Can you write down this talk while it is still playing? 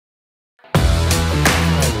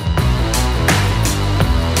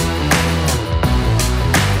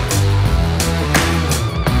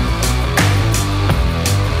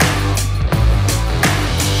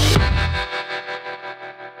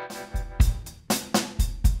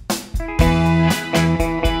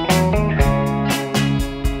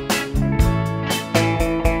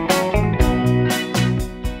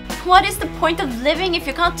point of living if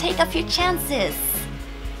you can't take a few chances?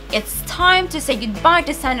 It's time to say goodbye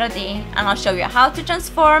to Sandra Dee, and I'll show you how to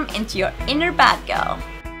transform into your inner bad girl.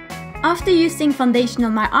 After using foundation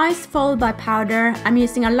on my eyes followed by powder, I'm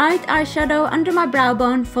using a light eyeshadow under my brow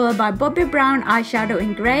bone followed by Bobbi Brown eyeshadow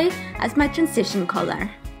in grey as my transition color.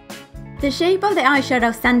 The shape of the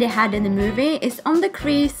eyeshadow Sandy had in the movie is on the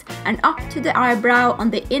crease and up to the eyebrow on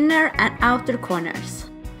the inner and outer corners.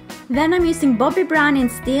 Then I'm using Bobbi Brown in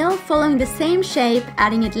steel, following the same shape,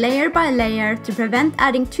 adding it layer by layer to prevent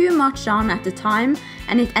adding too much on at a time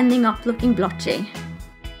and it ending up looking blotchy.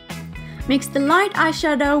 Mix the light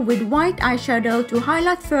eyeshadow with white eyeshadow to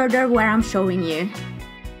highlight further where I'm showing you.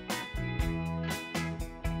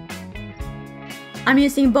 I'm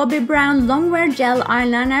using Bobbi Brown Longwear Gel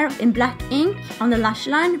Eyeliner in black ink on the lash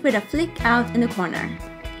line with a flick out in the corner.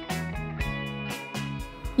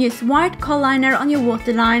 Use white Kohl liner on your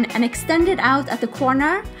waterline and extend it out at the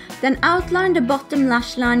corner, then outline the bottom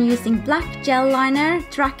lash line using black gel liner,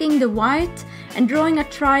 tracking the white and drawing a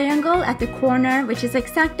triangle at the corner, which is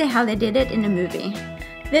exactly how they did it in the movie.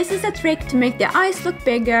 This is a trick to make the eyes look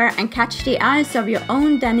bigger and catch the eyes of your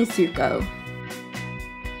own Danny Zuko.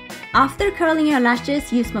 After curling your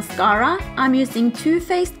lashes, use mascara. I'm using Too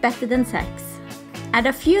Faced Better Than Sex. Add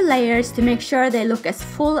a few layers to make sure they look as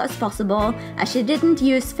full as possible, as she didn't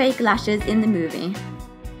use fake lashes in the movie.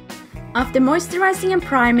 After moisturizing and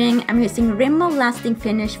priming, I'm using Rimmel Lasting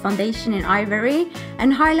Finish Foundation in Ivory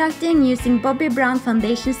and highlighting using Bobbi Brown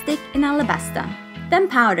Foundation Stick in Alabaster. Then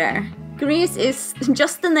powder. Grease is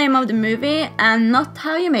just the name of the movie and not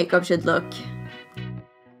how your makeup should look.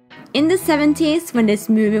 In the 70s, when this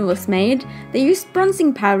movie was made, they used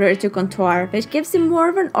bronzing powder to contour, which gives it more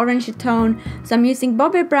of an orangey tone, so I'm using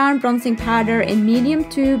Bobbi Brown bronzing powder in medium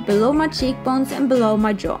 2 below my cheekbones and below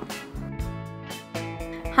my jaw.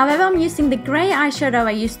 However, I'm using the grey eyeshadow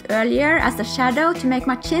I used earlier as a shadow to make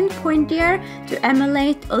my chin pointier to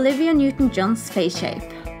emulate Olivia Newton-John's face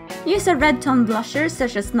shape. Use a red tone blusher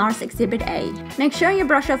such as NARS Exhibit A. Make sure you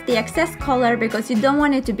brush off the excess color because you don't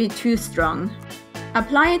want it to be too strong.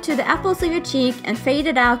 Apply it to the apples of your cheek and fade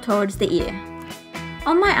it out towards the ear.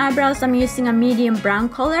 On my eyebrows, I'm using a medium brown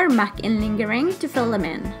color MAC in Lingering to fill them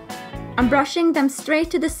in. I'm brushing them straight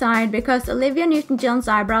to the side because Olivia Newton-John's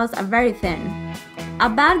eyebrows are very thin. A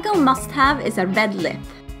bad girl must-have is a red lip.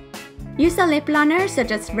 Use a lip liner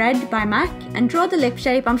such as Red by MAC and draw the lip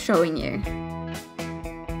shape I'm showing you.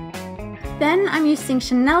 Then I'm using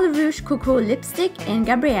Chanel Rouge Coco lipstick in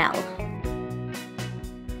Gabrielle.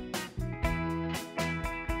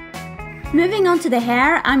 Moving on to the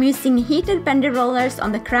hair, I'm using heated bendy rollers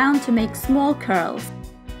on the crown to make small curls.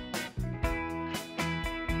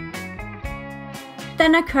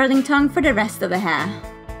 Then a curling tongue for the rest of the hair.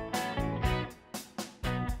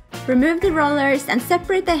 Remove the rollers and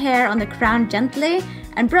separate the hair on the crown gently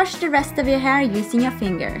and brush the rest of your hair using your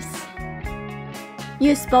fingers.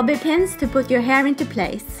 Use bobby pins to put your hair into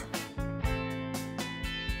place.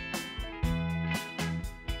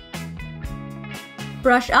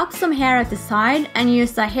 Brush up some hair at the side and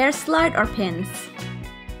use a hair slide or pins.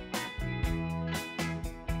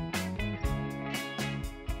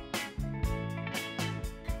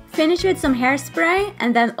 Finish with some hairspray,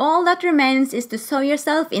 and then all that remains is to sew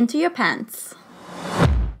yourself into your pants.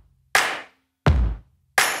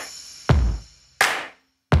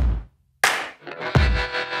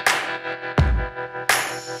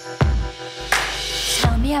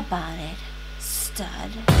 Tell me about it, stud.